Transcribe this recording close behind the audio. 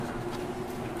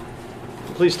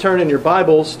Please turn in your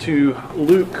Bibles to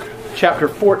Luke chapter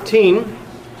 14.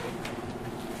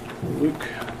 Luke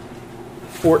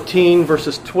 14,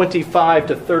 verses 25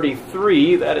 to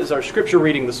 33. That is our scripture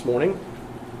reading this morning.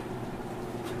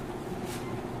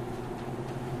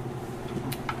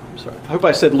 I'm sorry. I hope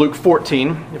I said Luke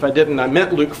 14. If I didn't, I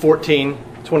meant Luke 14,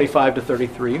 25 to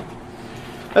 33.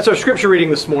 That's our scripture reading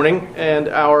this morning, and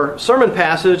our sermon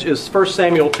passage is 1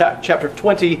 Samuel chapter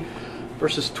 20,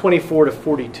 verses 24 to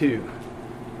 42.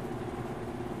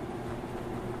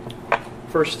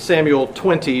 1 Samuel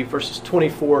 20, verses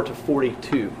 24 to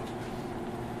 42.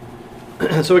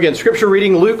 So again, scripture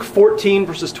reading Luke 14,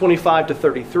 verses 25 to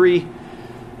 33.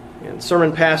 And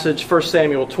sermon passage 1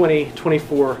 Samuel 20,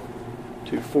 24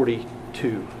 to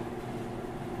 42.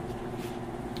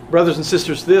 Brothers and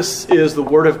sisters, this is the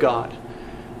Word of God.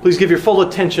 Please give your full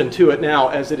attention to it now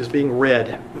as it is being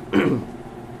read.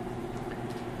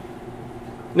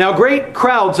 Now great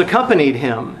crowds accompanied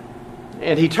him,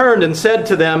 and he turned and said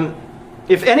to them,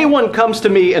 "If anyone comes to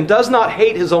me and does not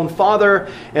hate his own father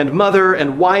and mother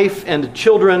and wife and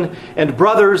children and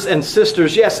brothers and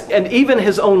sisters, yes, and even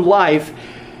his own life,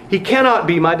 he cannot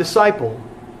be my disciple.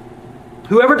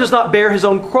 Whoever does not bear his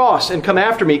own cross and come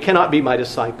after me cannot be my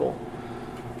disciple.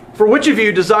 For which of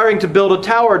you, desiring to build a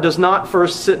tower, does not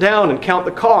first sit down and count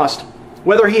the cost,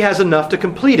 whether he has enough to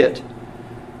complete it?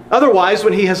 Otherwise,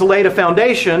 when he has laid a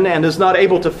foundation and is not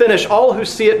able to finish, all who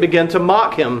see it begin to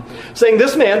mock him, saying,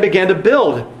 'This man began to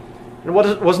build and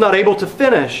was not able to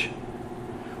finish.'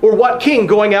 Or what king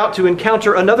going out to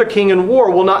encounter another king in war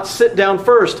will not sit down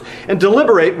first and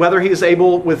deliberate whether he is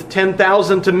able with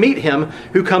 10,000 to meet him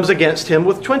who comes against him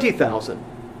with 20,000?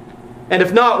 And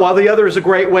if not, while the other is a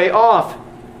great way off,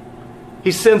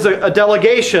 he sends a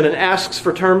delegation and asks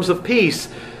for terms of peace.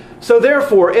 So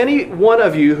therefore, any one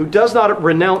of you who does not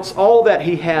renounce all that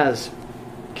he has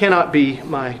cannot be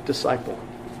my disciple."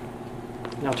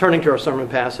 Now turning to our sermon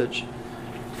passage,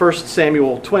 1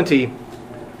 Samuel 20,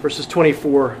 verses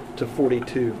 24 to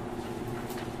 42.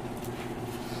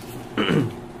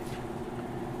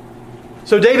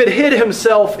 So David hid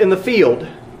himself in the field,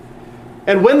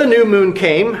 and when the new moon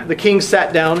came, the king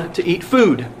sat down to eat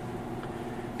food.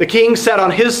 The king sat on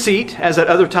his seat, as at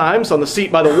other times, on the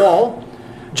seat by the wall.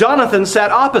 Jonathan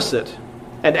sat opposite,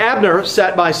 and Abner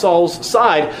sat by Saul's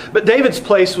side, but David's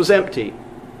place was empty.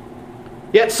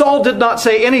 Yet Saul did not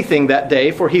say anything that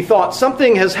day, for he thought,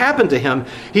 "Something has happened to him.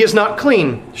 He is not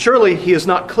clean. Surely he is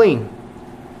not clean."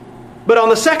 But on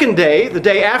the second day, the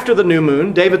day after the new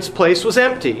moon, David's place was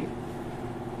empty.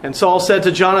 And Saul said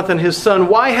to Jonathan his son,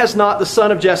 "Why has not the son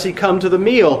of Jesse come to the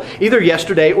meal, either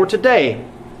yesterday or today?"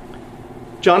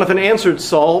 Jonathan answered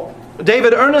Saul,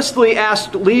 "David earnestly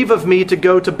asked leave of me to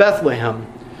go to Bethlehem.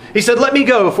 He said, 'Let me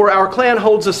go, for our clan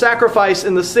holds a sacrifice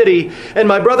in the city, and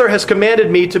my brother has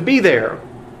commanded me to be there.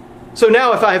 So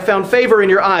now if I have found favor in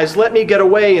your eyes, let me get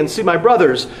away and see my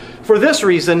brothers. For this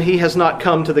reason he has not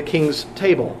come to the king's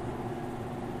table.'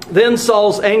 Then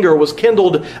Saul's anger was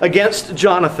kindled against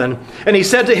Jonathan, and he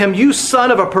said to him, 'You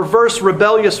son of a perverse,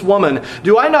 rebellious woman,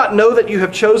 do I not know that you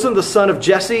have chosen the son of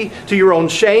Jesse to your own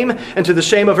shame and to the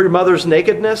shame of your mother's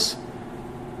nakedness?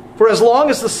 For as long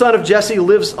as the son of Jesse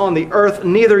lives on the earth,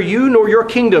 neither you nor your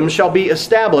kingdom shall be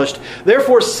established.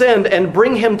 Therefore send and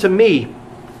bring him to me,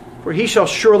 for he shall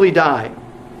surely die.'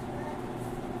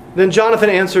 Then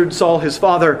Jonathan answered Saul his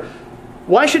father,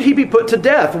 'Why should he be put to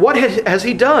death? What has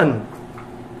he done?'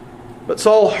 But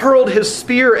Saul hurled his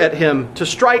spear at him to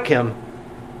strike him.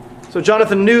 So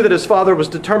Jonathan knew that his father was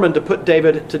determined to put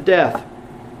David to death.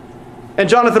 And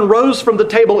Jonathan rose from the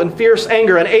table in fierce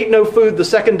anger and ate no food the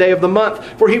second day of the month,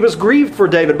 for he was grieved for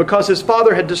David because his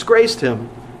father had disgraced him.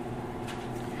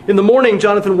 In the morning,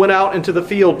 Jonathan went out into the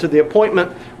field to the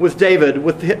appointment with David,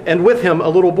 and with him a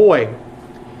little boy.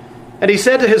 And he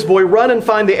said to his boy, 'Run and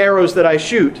find the arrows that I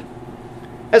shoot.'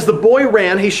 As the boy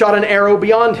ran, he shot an arrow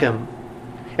beyond him.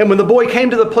 And when the boy came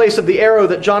to the place of the arrow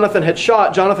that Jonathan had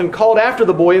shot, Jonathan called after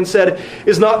the boy and said,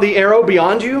 'Is not the arrow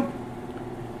beyond you?'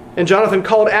 And Jonathan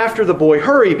called after the boy,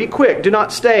 'Hurry, be quick, do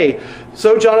not stay.'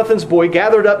 So Jonathan's boy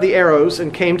gathered up the arrows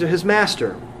and came to his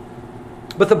master.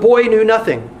 But the boy knew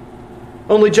nothing.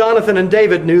 Only Jonathan and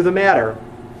David knew the matter.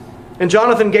 And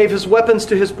Jonathan gave his weapons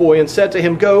to his boy and said to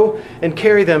him, 'Go and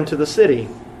carry them to the city.'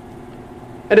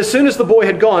 And as soon as the boy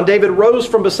had gone, David rose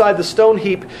from beside the stone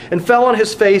heap and fell on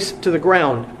his face to the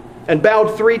ground and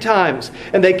bowed 3 times.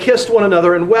 And they kissed one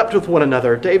another and wept with one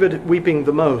another, David weeping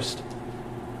the most.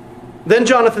 Then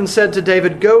Jonathan said to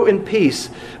David, 'Go in peace,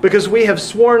 because we have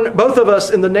sworn both of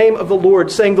us in the name of the Lord,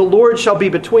 saying, the Lord shall be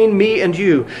between me and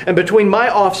you, and between my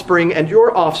offspring and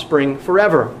your offspring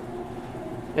forever.'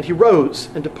 And he rose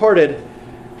and departed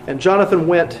And Jonathan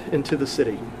went into the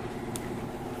city.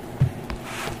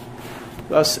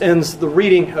 Thus ends the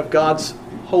reading of God's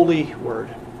holy word.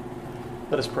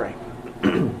 Let us pray.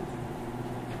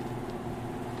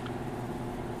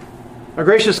 Our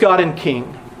gracious God and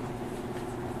King,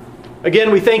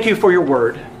 again we thank you for your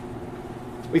word.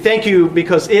 We thank you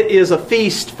because it is a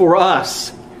feast for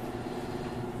us.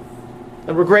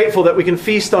 And we're grateful that we can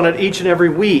feast on it each and every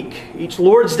week, each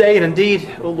Lord's Day, and indeed,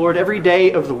 O Lord, every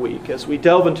day of the week as we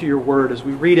delve into your word, as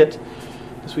we read it,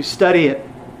 as we study it.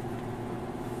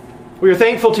 We are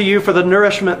thankful to you for the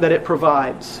nourishment that it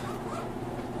provides,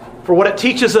 for what it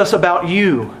teaches us about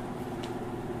you,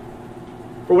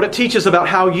 for what it teaches about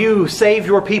how you save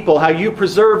your people, how you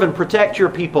preserve and protect your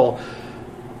people,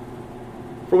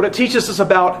 for what it teaches us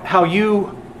about how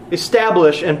you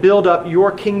establish and build up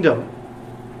your kingdom,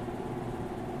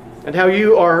 and how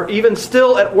you are even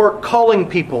still at work calling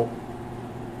people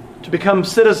to become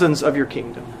citizens of your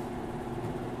kingdom.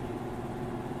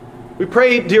 We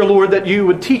pray, dear Lord, that you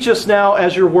would teach us now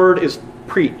as your word is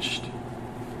preached,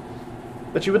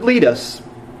 that you would lead us,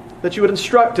 that you would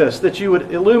instruct us, that you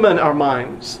would illumine our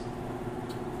minds,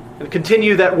 and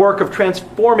continue that work of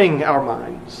transforming our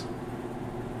minds.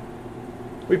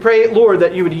 We pray, Lord,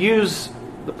 that you would use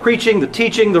the preaching, the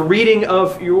teaching, the reading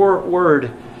of your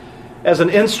word as an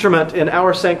instrument in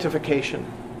our sanctification.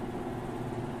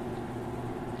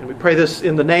 And we pray this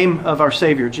in the name of our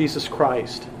Savior, Jesus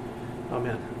Christ.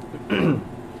 Amen.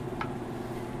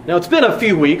 Now, it's been a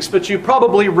few weeks, but you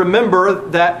probably remember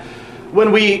that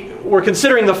when we were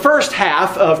considering the first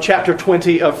half of chapter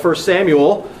 20 of 1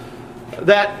 Samuel,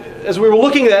 that as we were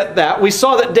looking at that, we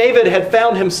saw that David had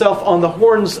found himself on the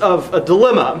horns of a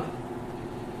dilemma.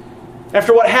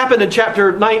 After what happened in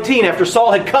chapter 19, after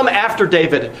Saul had come after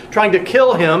David, trying to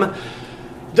kill him,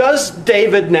 does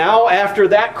David now, after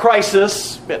that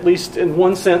crisis, at least in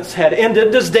one sense, had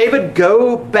ended, does David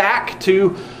go back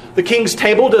to the king's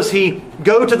table? Does he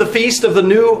go to the feast of the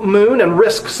new moon and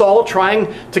risk Saul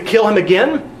trying to kill him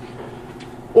again?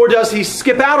 Or does he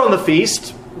skip out on the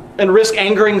feast and risk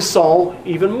angering Saul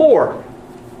even more?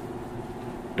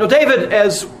 Now, David,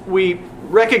 as we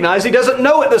recognize, he doesn't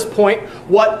know at this point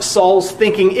what Saul's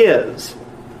thinking is.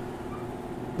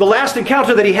 The last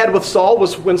encounter that he had with Saul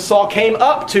was when Saul came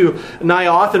up to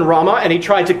Naioth and Ramah and he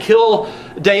tried to kill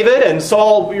David. And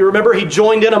Saul, you remember, he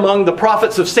joined in among the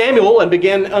prophets of Samuel and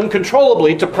began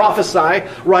uncontrollably to prophesy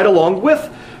right along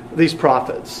with these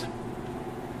prophets.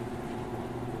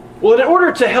 Well, in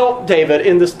order to help David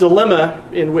in this dilemma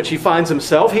in which he finds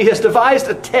himself, he has devised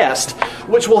a test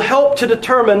which will help to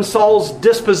determine Saul's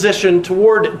disposition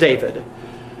toward David.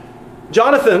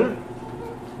 Jonathan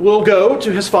will go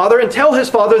to his father and tell his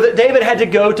father that David had to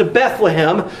go to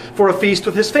Bethlehem for a feast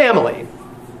with his family.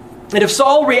 And if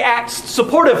Saul reacts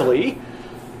supportively,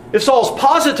 if Saul's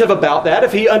positive about that,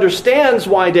 if he understands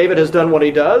why David has done what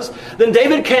he does, then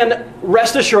David can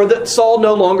rest assured that Saul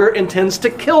no longer intends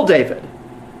to kill David.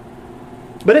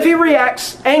 But if he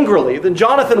reacts angrily, then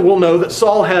Jonathan will know that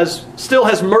Saul still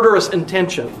has murderous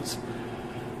intentions.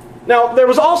 Now, there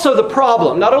was also the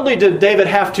problem. Not only did David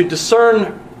have to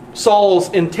discern Saul's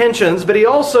intentions, but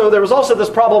there was also this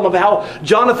problem of how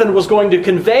Jonathan was going to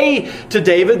convey to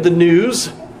David the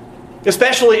news,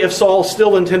 especially if Saul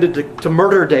still intended to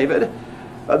murder David,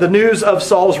 the news of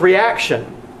Saul's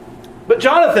reaction. But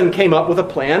Jonathan came up with a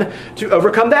plan to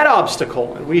overcome that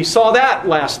obstacle, and we saw that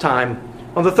last time.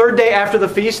 On the third day after the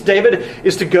feast, David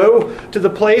is to go to the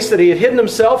place that he had hidden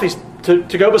himself. He's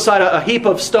to go beside a heap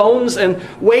of stones and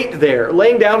wait there,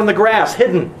 laying down in the grass,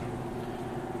 hidden.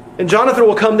 And Jonathan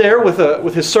will come there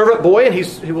with his servant boy, and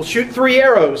he will shoot 3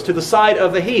 arrows to the side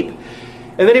of the heap.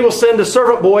 And then he will send a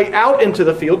servant boy out into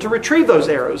the field to retrieve those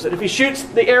arrows. And if he shoots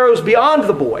the arrows beyond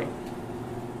the boy,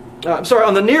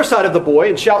 on the near side of the boy,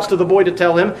 and shouts to the boy to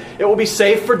tell him, it will be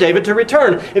safe for David to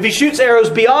return. If he shoots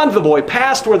arrows beyond the boy,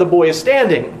 past where the boy is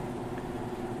standing,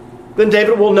 then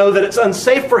David will know that it's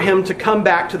unsafe for him to come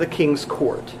back to the king's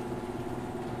court.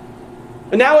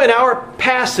 And now in our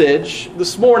passage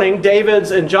this morning,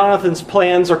 David's and Jonathan's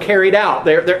plans are carried out.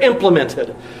 They're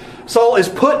implemented. Saul is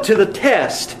put to the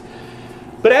test.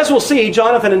 But as we'll see,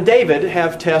 Jonathan and David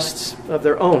have tests of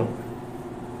their own.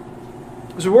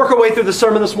 As we work our way through the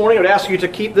sermon this morning, I would ask you to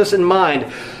keep this in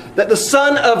mind, that the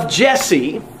son of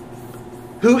Jesse,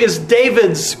 who is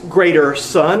David's greater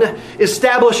son,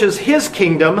 establishes his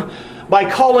kingdom by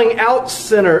calling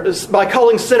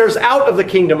sinners out of the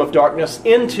kingdom of darkness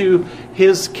into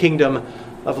his kingdom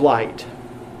of light.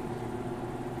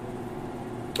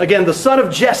 Again, the son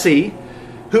of Jesse,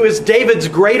 who is David's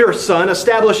greater son,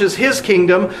 establishes his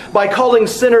kingdom by calling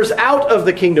sinners out of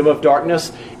the kingdom of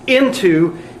darkness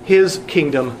into his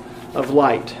kingdom of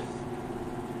light.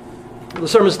 The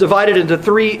sermon is divided into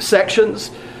 3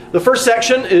 sections. The first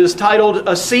section is titled,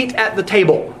 A Seat at the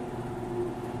Table.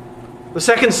 The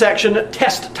second section,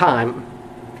 Test Time.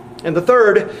 And the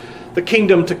third, The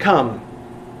Kingdom to Come.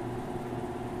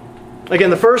 Again,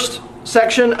 the first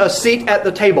section, A Seat at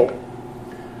the Table.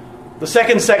 The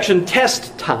second section,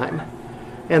 Test Time.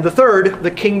 And the third,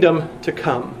 The Kingdom to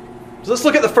Come. So let's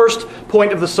look at the first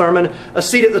point of the sermon, A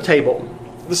Seat at the Table.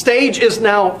 The stage is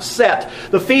now set.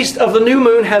 The feast of the new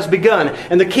moon has begun,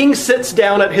 and the king sits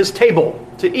down at his table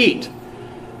to eat.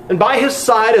 And by his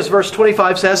side, as verse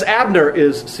 25 says, Abner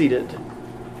is seated.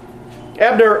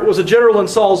 Abner was a general in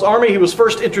Saul's army. He was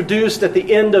first introduced at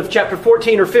the end of chapter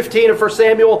 14 or 15 of 1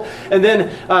 Samuel, and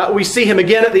then we see him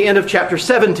again at the end of chapter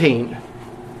 17.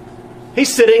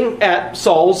 He's sitting at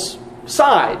Saul's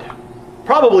side,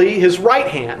 probably his right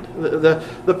hand,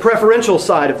 the preferential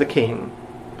side of the king.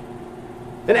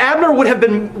 And Abner would have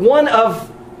been one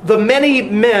of the many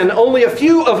men, only a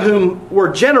few of whom were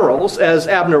generals, as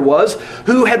Abner was,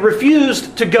 who had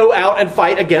refused to go out and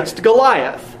fight against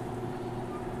Goliath.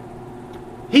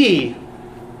 He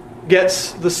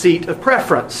gets the seat of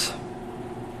preference.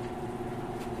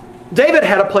 David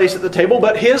had a place at the table,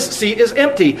 but his seat is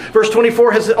empty. Verse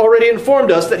 24 has already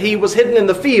informed us that he was hidden in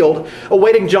the field,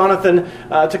 awaiting Jonathan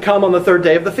to come on the third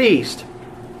day of the feast.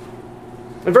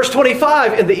 And verse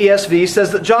 25 in the ESV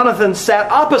says that Jonathan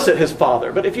sat opposite his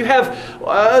father. But if you have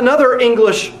another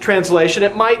English translation,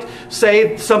 it might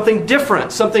say something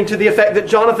different, something to the effect that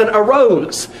Jonathan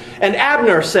arose and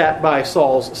Abner sat by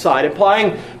Saul's side,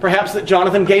 implying perhaps that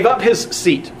Jonathan gave up his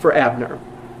seat for Abner.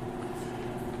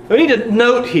 We need to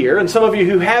note here, and some of you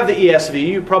who have the ESV,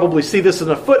 you probably see this in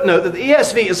a footnote, that the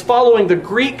ESV is following the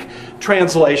Greek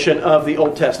translation of the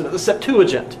Old Testament, the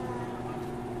Septuagint.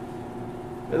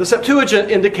 The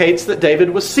Septuagint indicates that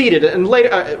David was seated, and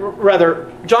later,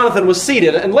 Jonathan was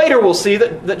seated, and later we'll see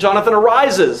that Jonathan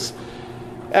arises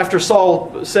after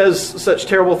Saul says such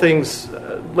terrible things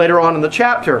later on in the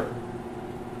chapter.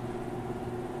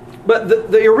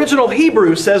 But the original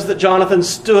Hebrew says that Jonathan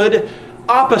stood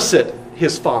opposite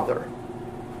his father.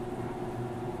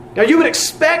 Now you would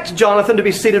expect Jonathan to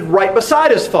be seated right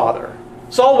beside his father.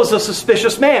 Saul was a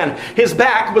suspicious man. His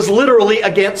back was literally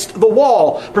against the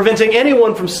wall, preventing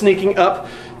anyone from sneaking up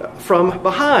from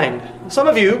behind. Some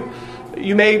of you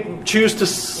may choose to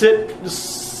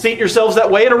seat yourselves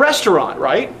that way in a restaurant,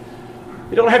 right?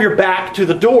 You don't have your back to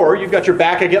the door. You've got your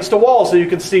back against a wall so you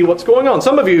can see what's going on.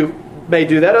 Some of you may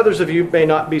do that. Others of you may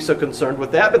not be so concerned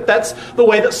with that. But that's the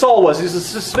way that Saul was. He's a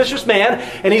suspicious man,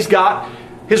 and he's got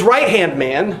his right-hand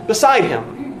man beside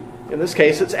him. In this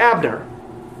case, it's Abner.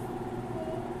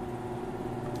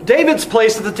 David's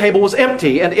place at the table was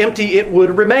empty, and empty it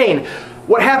would remain.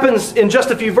 What happens in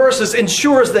just a few verses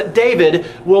ensures that David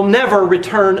will never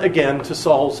return again to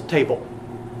Saul's table.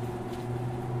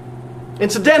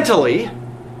 Incidentally,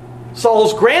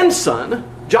 Saul's grandson,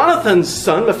 Jonathan's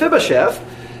son, Mephibosheth,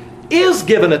 is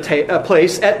given a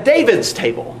place at David's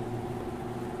table.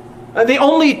 The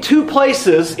only 2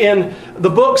 places in the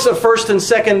books of 1 and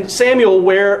 2 Samuel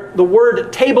where the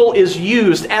word table is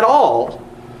used at all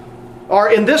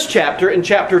are in this chapter, in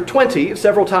chapter 20,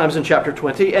 several times in chapter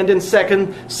 20, and in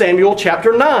 2 Samuel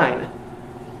chapter 9,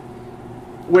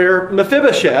 where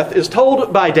Mephibosheth is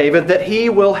told by David that he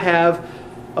will have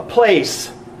a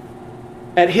place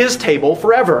at his table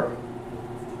forever.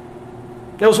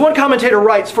 Now, as one commentator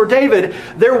writes, for David,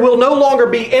 there will no longer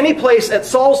be any place at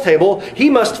Saul's table. He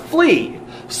must flee.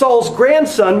 Saul's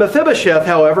grandson, Mephibosheth,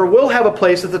 however, will have a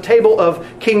place at the table of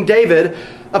King David,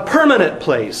 a permanent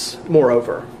place,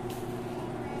 moreover.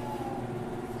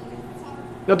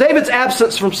 Now, David's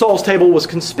absence from Saul's table was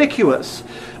conspicuous,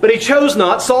 but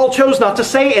Saul chose not to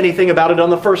say anything about it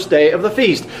on the first day of the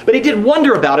feast. But he did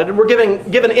wonder about it, and we're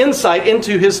given insight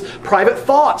into his private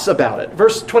thoughts about it.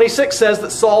 Verse 26 says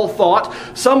that Saul thought,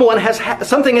 something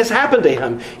has happened to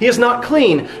him. He is not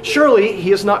clean. Surely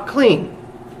he is not clean.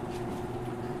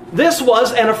 This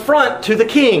was an affront to the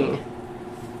king.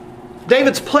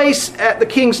 David's place at the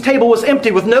king's table was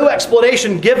empty, with no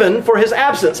explanation given for his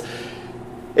absence,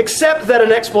 except that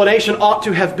an explanation ought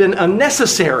to have been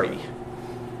unnecessary.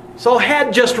 Saul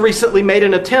had just recently made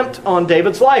an attempt on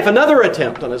David's life, another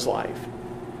attempt on his life.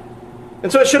 And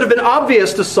so it should have been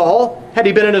obvious to Saul, had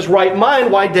he been in his right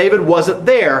mind, why David wasn't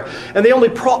there. And the only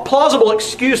plausible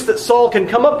excuse that Saul can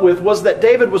come up with was that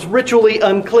David was ritually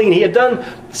unclean. He had done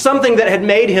something that had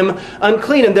made him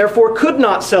unclean and therefore could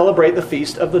not celebrate the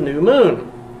feast of the new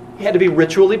moon. He had to be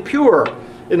ritually pure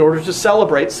in order to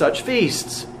celebrate such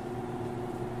feasts.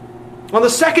 On the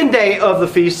second day of the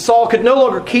feast, Saul could no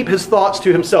longer keep his thoughts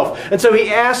to himself. And so he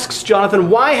asks Jonathan,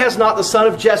 "Why has not the son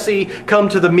of Jesse come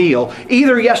to the meal,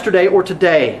 either yesterday or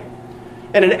today?"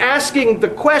 And in asking the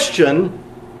question,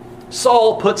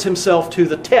 Saul puts himself to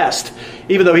the test,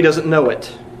 even though he doesn't know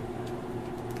it.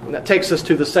 And that takes us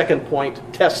to the second point,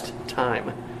 test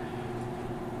time.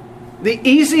 The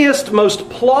easiest, most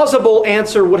plausible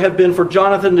answer would have been for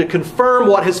Jonathan to confirm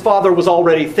what his father was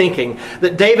already thinking,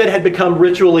 that David had become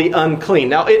ritually unclean.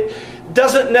 Now, it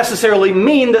doesn't necessarily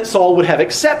mean that Saul would have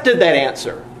accepted that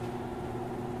answer.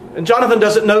 And Jonathan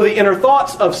doesn't know the inner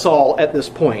thoughts of Saul at this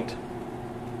point.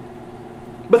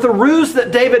 But the ruse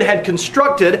that David had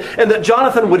constructed and that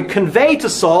Jonathan would convey to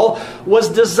Saul was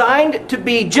designed to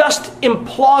be just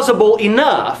implausible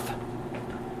enough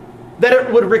that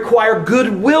it would require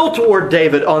goodwill toward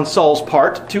David on Saul's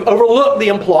part to overlook the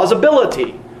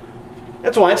implausibility.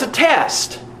 That's why it's a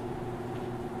test.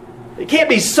 It can't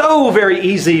be so very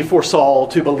easy for Saul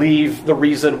to believe the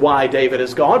reason why David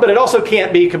is gone, but it also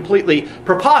can't be completely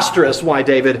preposterous why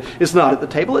David is not at the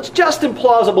table. It's just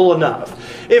implausible enough.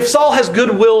 If Saul has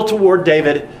goodwill toward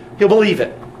David, he'll believe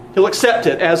it. He'll accept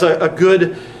it as a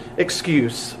good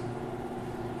excuse.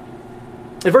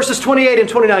 In verses 28 and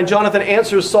 29, Jonathan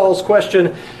answers Saul's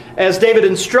question as David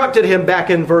instructed him back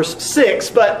in verse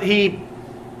 6, but he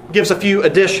gives a few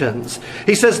additions.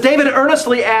 He says, "David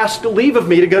earnestly asked leave of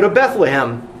me to go to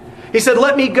Bethlehem. He said,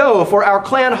 'Let me go, for our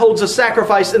clan holds a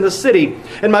sacrifice in the city,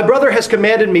 and my brother has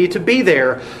commanded me to be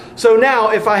there. So now,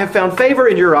 if I have found favor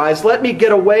in your eyes, let me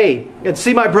get away and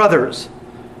see my brothers.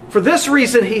 For this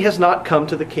reason he has not come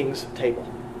to the king's table.'"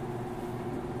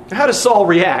 How does Saul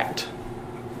react?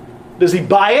 Does he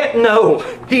buy it? No.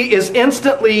 He is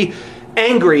instantly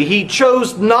angry. He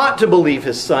chose not to believe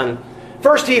his son.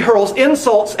 First, he hurls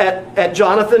insults at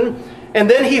Jonathan, and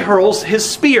then he hurls his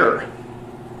spear.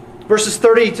 Verses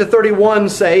 30 to 31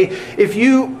 say, "If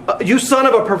you son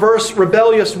of a perverse,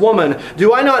 rebellious woman,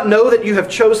 do I not know that you have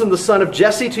chosen the son of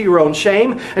Jesse to your own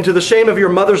shame, and to the shame of your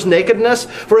mother's nakedness?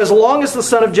 For as long as the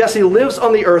son of Jesse lives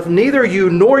on the earth, neither you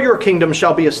nor your kingdom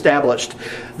shall be established.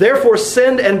 Therefore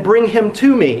send and bring him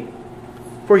to me,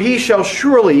 for he shall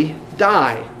surely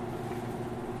die."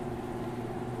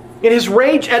 In his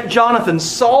rage at Jonathan,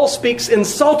 Saul speaks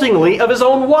insultingly of his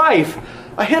own wife,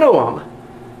 Ahinoam,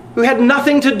 who had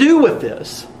nothing to do with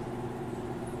this.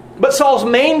 But Saul's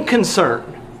main concern,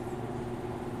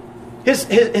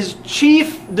 his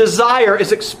chief desire,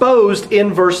 is exposed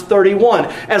in verse 31.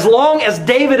 As long as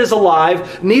David is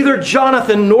alive, neither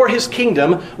Jonathan nor his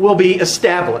kingdom will be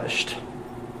established.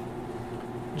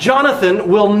 Jonathan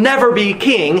will never be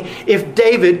king if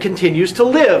David continues to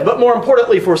live. But more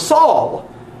importantly for Saul,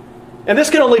 and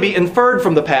this can only be inferred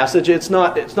from the passage, it's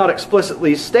not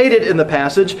explicitly stated in the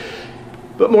passage,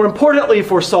 but more importantly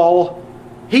for Saul,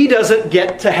 he doesn't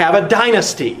get to have a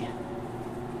dynasty.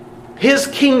 His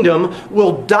kingdom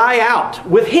will die out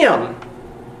with him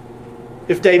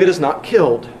if David is not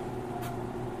killed.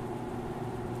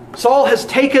 Saul has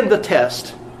taken the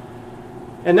test,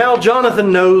 and now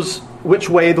Jonathan knows which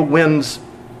way the winds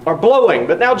are blowing.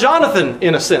 But now Jonathan,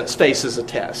 in a sense, faces a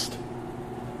test.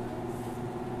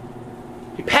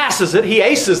 He passes it, he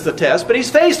aces the test, but he's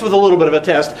faced with a little bit of a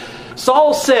test.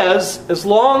 Saul says, as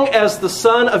long as the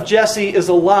son of Jesse is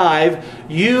alive,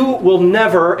 you will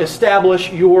never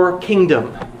establish your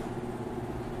kingdom.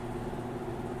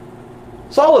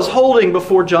 Saul is holding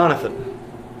before Jonathan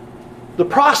the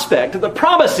prospect, the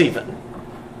promise even,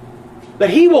 that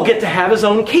he will get to have his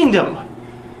own kingdom.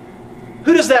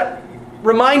 Who does that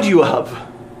remind you of?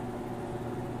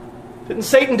 Didn't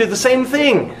Satan do the same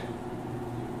thing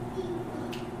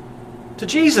to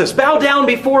Jesus? Bow down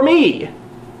before me,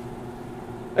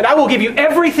 and I will give you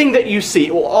everything that you see.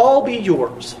 It will all be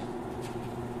yours.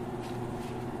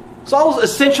 Saul's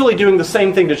essentially doing the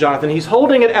same thing to Jonathan. He's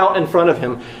holding it out in front of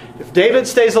him. If David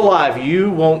stays alive, you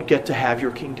won't get to have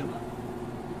your kingdom.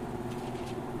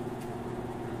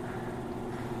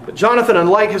 But Jonathan,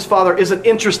 unlike his father, isn't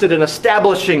interested in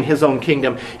establishing his own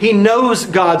kingdom. He knows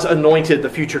God's anointed the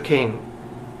future king.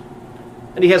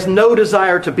 And he has no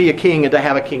desire to be a king and to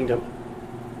have a kingdom.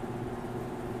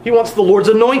 He wants the Lord's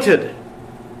anointed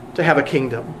to have a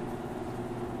kingdom.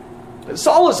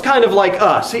 Saul is kind of like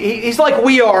us. He's like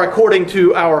we are according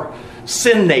to our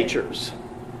sin natures.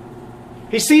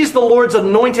 He sees the Lord's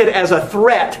anointed as a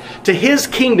threat to his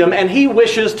kingdom, and he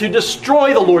wishes to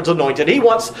destroy the Lord's anointed. He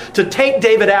wants to take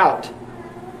David out.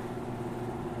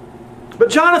 But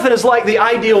Jonathan is like the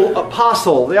ideal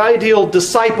apostle, the ideal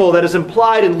disciple that is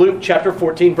implied in Luke chapter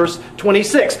 14, verse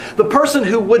 26. The person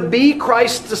who would be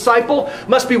Christ's disciple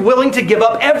must be willing to give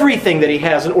up everything that he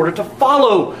has in order to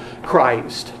follow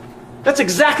Christ. That's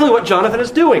exactly what Jonathan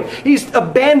is doing. He's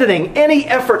abandoning any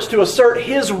efforts to assert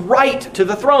his right to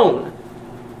the throne.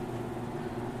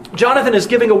 Jonathan is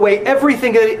giving away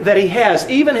everything that he has,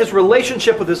 even his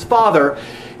relationship with his father,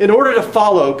 in order to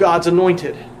follow God's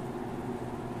anointed.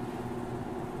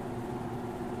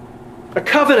 A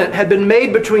covenant had been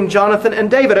made between Jonathan and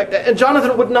David, and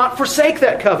Jonathan would not forsake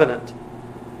that covenant.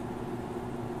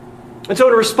 And so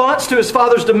in response to his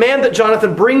father's demand that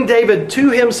Jonathan bring David to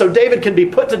him so David can be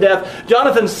put to death,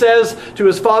 Jonathan says to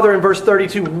his father in verse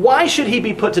 32, why should he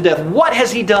be put to death? What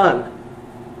has he done?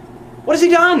 What has he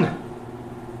done?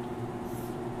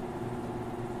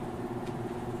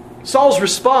 Saul's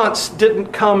response didn't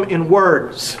come in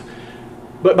words,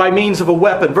 but by means of a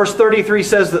weapon. Verse 33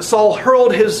 says that Saul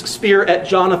hurled his spear at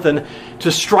Jonathan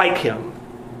to strike him.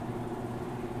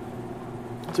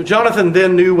 So Jonathan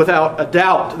then knew without a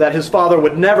doubt that his father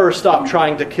would never stop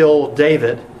trying to kill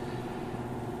David.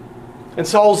 And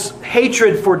Saul's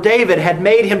hatred for David had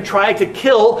made him try to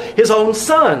kill his own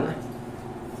son.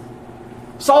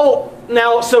 Saul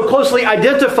now so closely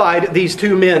identified these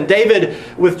two men, David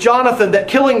with Jonathan, that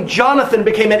killing Jonathan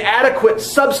became an adequate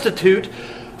substitute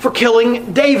for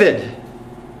killing David.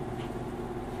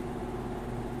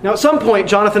 Now, at some point,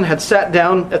 Jonathan had sat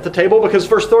down at the table because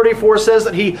verse 34 says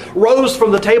that he rose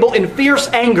from the table in fierce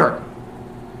anger.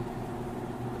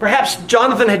 Perhaps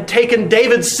Jonathan had taken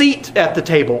David's seat at the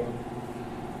table.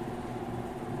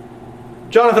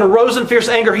 Jonathan arose in fierce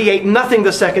anger. He ate nothing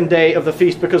the second day of the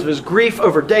feast because of his grief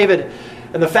over David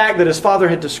and the fact that his father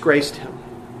had disgraced him.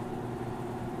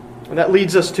 And that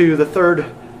leads us to the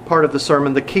third part of the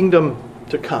sermon, the kingdom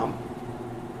to come.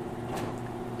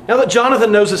 Now that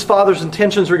Jonathan knows his father's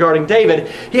intentions regarding David,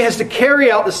 he has to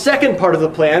carry out the second part of the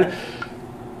plan,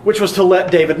 which was to let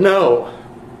David know.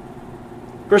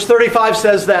 Verse 35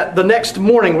 says that the next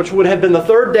morning, which would have been the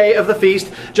third day of the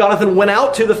feast, Jonathan went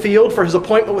out to the field for his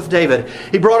appointment with David.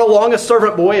 He brought along a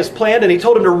servant boy as planned, and he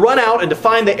told him to run out and to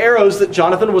find the arrows that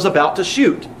Jonathan was about to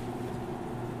shoot.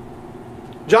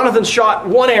 Jonathan shot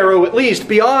one arrow at least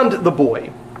beyond the boy,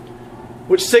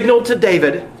 which signaled to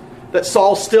David that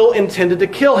Saul still intended to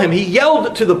kill him. He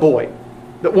yelled to the boy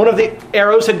that one of the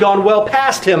arrows had gone well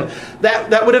past him.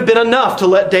 That would have been enough to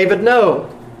let David know.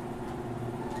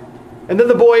 And then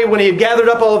the boy, when he had gathered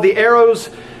up all of the arrows,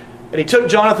 and he took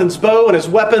Jonathan's bow and his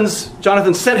weapons,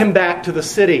 Jonathan sent him back to the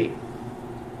city.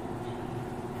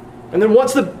 And then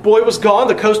once the boy was gone,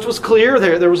 the coast was clear.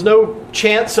 There was no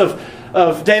chance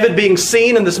of David being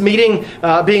seen and this meeting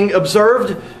being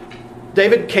observed.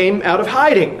 David came out of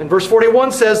hiding. And verse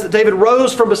 41 says that David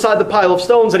rose from beside the pile of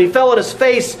stones and he fell on his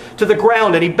face to the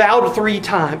ground and he bowed 3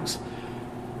 times.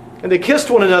 And they kissed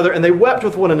one another and they wept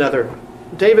with one another,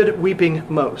 David weeping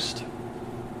most.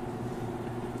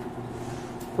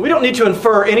 We don't need to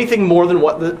infer anything more than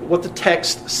what the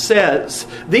text says.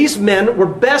 These men were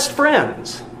best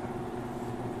friends.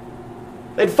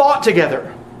 They'd fought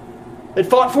together. They'd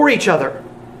fought for each other.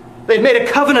 They'd made a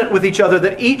covenant with each other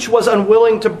that each was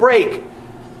unwilling to break.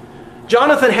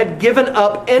 Jonathan had given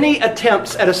up any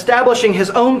attempts at establishing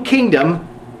his own kingdom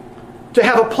to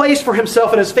have a place for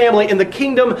himself and his family in the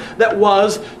kingdom that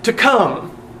was to come.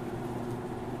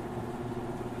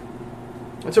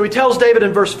 And so he tells David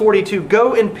in verse 42,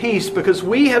 go in peace because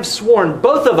we have sworn,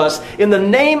 both of us, in the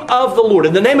name of the Lord,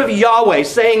 in the name of Yahweh,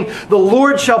 saying, the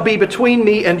Lord shall be between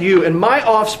me and you, and my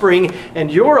offspring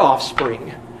and your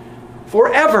offspring,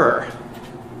 forever.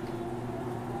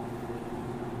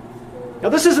 Now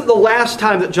this isn't the last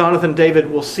time that Jonathan and David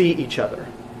will see each other.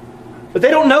 But they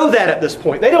don't know that at this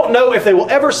point. They don't know if they will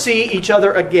ever see each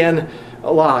other again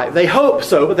alive. They hope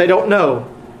so, but they don't know.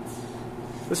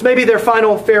 This may be their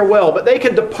final farewell, but they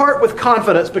can depart with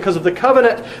confidence because of the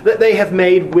covenant that they have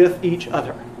made with each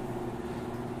other.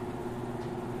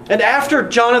 And after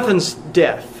Jonathan's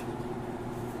death,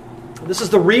 this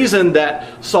is the reason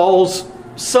that Saul's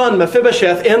son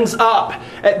Mephibosheth ends up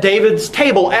at David's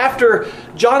table after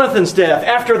Jonathan's death,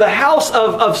 after the house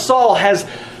of Saul has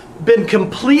been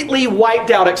completely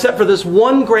wiped out except for this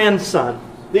one grandson,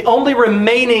 the only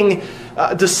remaining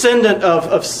descendant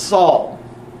of Saul,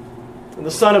 the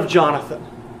son of Jonathan.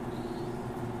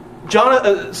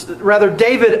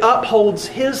 David upholds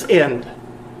his end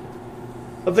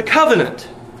of the covenant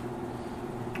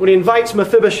when he invites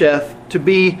Mephibosheth to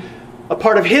be a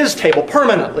part of his table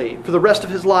permanently for the rest of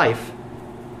his life.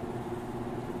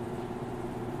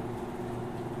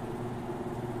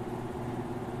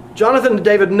 Jonathan and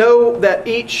David know that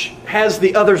each has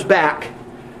the other's back.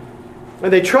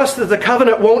 And they trust that the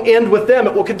covenant won't end with them.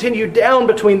 It will continue down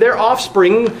between their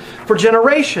offspring for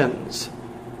generations.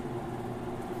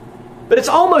 But it's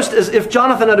almost as if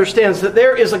Jonathan understands that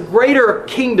there is a greater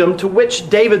kingdom to which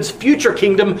David's future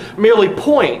kingdom merely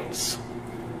points.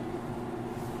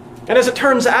 And as it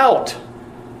turns out,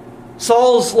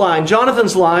 Saul's line,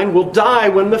 Jonathan's line, will die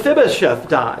when Mephibosheth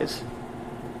dies.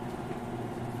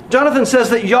 Jonathan says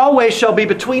that Yahweh shall be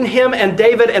between him and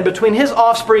David and between his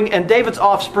offspring and David's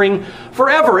offspring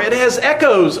forever. It has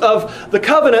echoes of the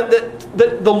covenant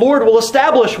that the Lord will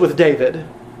establish with David.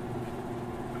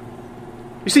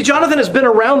 You see, Jonathan has been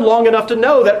around long enough to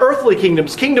know that earthly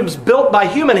kingdoms, kingdoms built by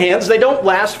human hands, they don't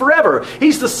last forever.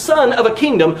 He's the son of a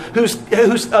kingdom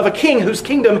of a king whose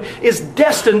kingdom is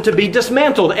destined to be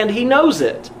dismantled, and he knows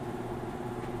it.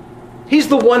 He's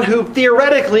the one who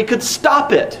theoretically could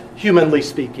stop it, humanly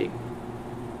speaking.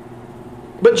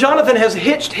 But Jonathan has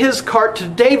hitched his cart to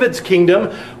David's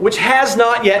kingdom, which has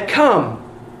not yet come.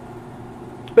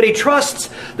 But he trusts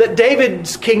that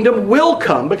David's kingdom will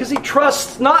come because he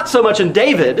trusts not so much in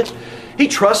David, he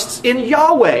trusts in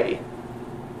Yahweh,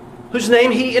 whose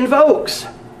name he invokes.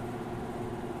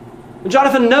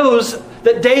 Jonathan knows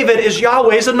that David is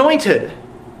Yahweh's anointed.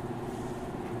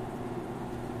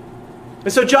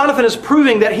 And so Jonathan is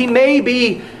proving that he may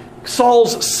be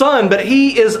Saul's son, but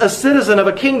he is a citizen of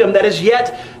a kingdom that is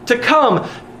yet to come.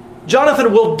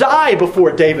 Jonathan will die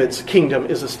before David's kingdom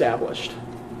is established.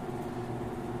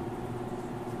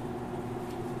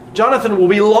 Jonathan will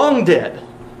be long dead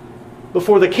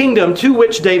before the kingdom to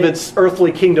which David's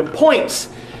earthly kingdom points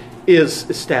is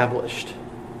established.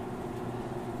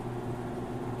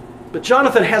 But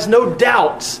Jonathan has no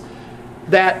doubts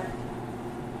that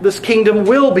this kingdom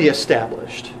will be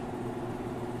established.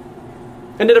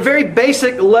 And at a very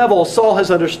basic level, Saul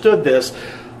has understood this.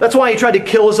 That's why he tried to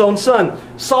kill his own son.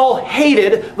 Saul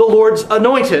hated the Lord's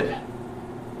anointed.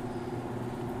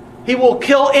 He will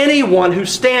kill anyone who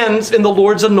stands in the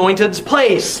Lord's anointed's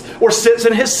place or sits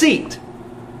in his seat.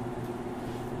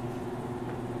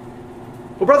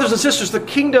 Well, brothers and sisters, the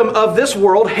kingdom of this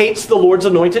world hates the Lord's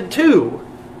anointed too.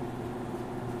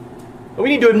 We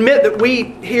need to admit that we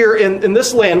here in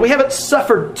this land, we haven't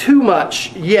suffered too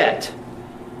much yet.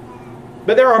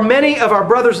 But there are many of our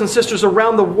brothers and sisters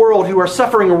around the world who are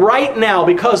suffering right now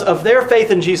because of their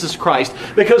faith in Jesus Christ.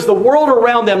 Because the world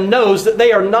around them knows that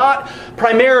they are not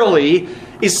primarily,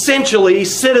 essentially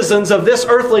citizens of this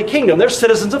earthly kingdom. They're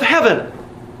citizens of heaven.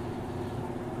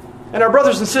 And our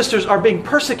brothers and sisters are being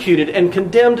persecuted and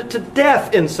condemned to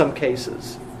death in some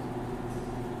cases.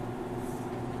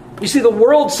 You see, the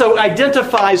world so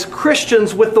identifies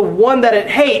Christians with the one that it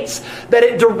hates that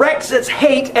it directs its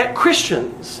hate at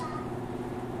Christians.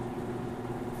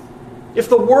 If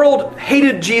the world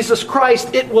hated Jesus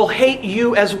Christ, it will hate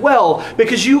you as well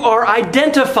because you are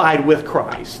identified with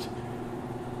Christ.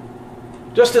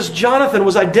 Just as Jonathan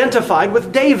was identified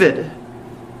with David.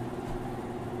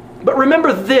 But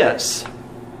remember this,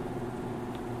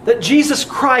 that Jesus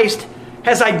Christ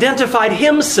has identified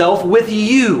himself with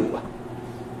you.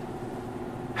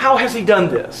 How has he done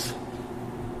this?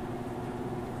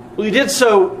 Well, he did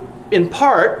so in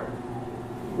part,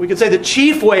 we could say the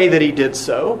chief way that he did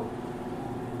so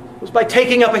was by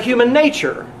taking up a human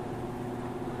nature.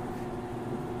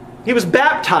 He was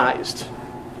baptized,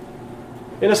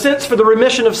 in a sense, for the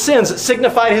remission of sins. It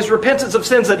signified his repentance of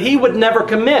sins that he would never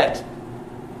commit.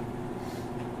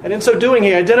 And in so doing,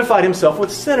 he identified himself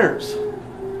with sinners.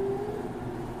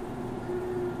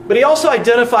 But he also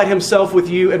identified himself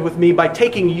with you and with me by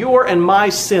taking your and my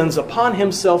sins upon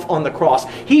himself on the cross.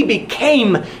 He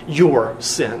became your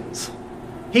sins.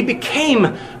 He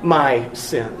became my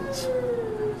sins.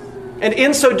 And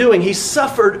in so doing, he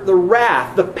suffered the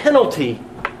wrath, the penalty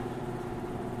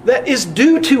that is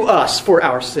due to us for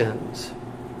our sins.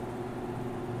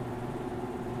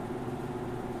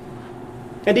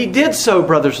 And he did so,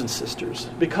 brothers and sisters,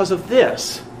 because of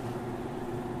this.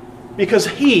 Because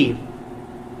he,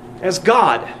 as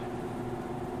God,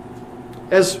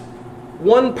 as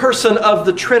one person of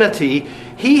the Trinity,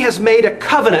 he has made a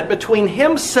covenant between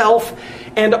himself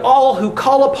and all who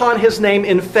call upon his name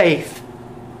in faith.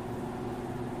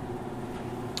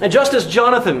 And just as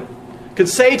Jonathan could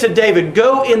say to David,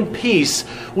 "Go in peace,"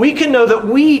 we can know that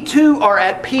we too are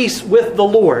at peace with the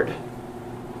Lord.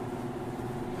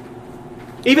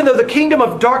 Even though the kingdom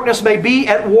of darkness may be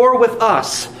at war with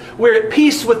us, we're at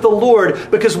peace with the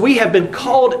Lord because we have been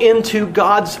called into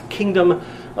God's kingdom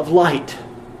of light.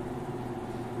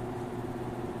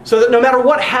 So that no matter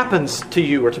what happens to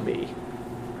you or to me,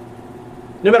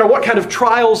 no matter what kind of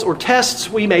trials or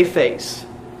tests we may face,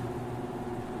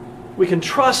 we can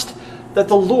trust that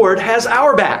the Lord has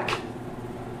our back,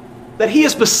 that he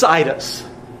is beside us,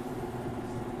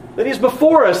 that he is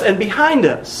before us and behind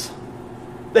us,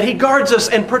 that he guards us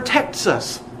and protects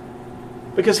us,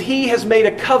 Because He has made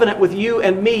a covenant with you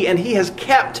and me, and He has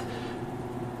kept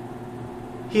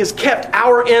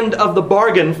our end of the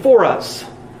bargain for us,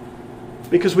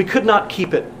 because we could not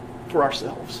keep it for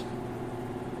ourselves.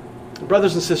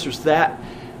 Brothers and sisters, that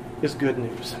is good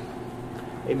news.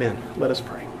 Amen. Let us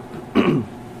pray. Oh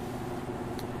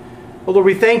Lord,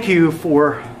 we thank you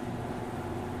for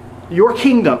your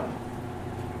kingdom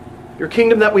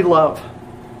that we love.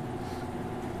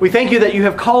 We thank you that you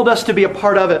have called us to be a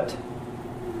part of it.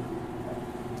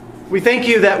 We thank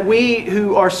you that we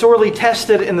who are sorely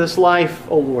tested in this life,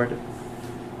 O Lord,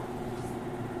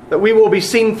 that we will be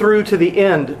seen through to the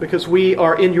end because we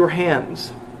are in your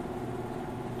hands.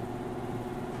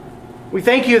 We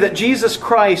thank you that Jesus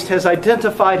Christ has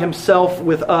identified Himself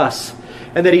with us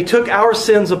and that He took our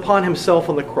sins upon Himself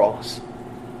on the cross.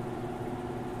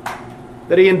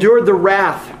 That He endured the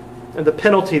wrath and the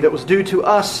penalty that was due to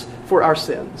us for our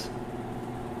sins.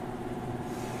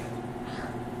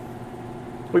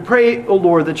 We pray, O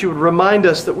Lord, that you would remind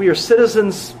us that we are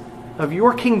citizens of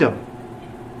your kingdom.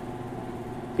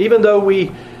 Even though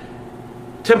we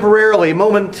temporarily,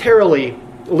 momentarily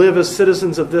live as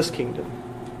citizens of this kingdom.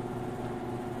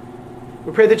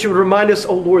 We pray that you would remind us,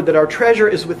 O Lord, that our treasure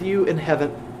is with you in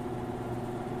heaven.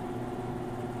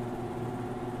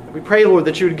 We pray, Lord,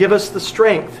 that you would give us the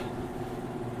strength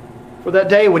for that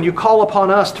day when you call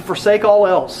upon us to forsake all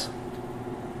else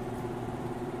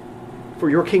for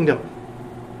your kingdom.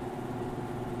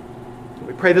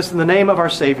 We pray this in the name of our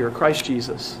Savior, Christ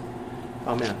Jesus.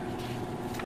 Amen.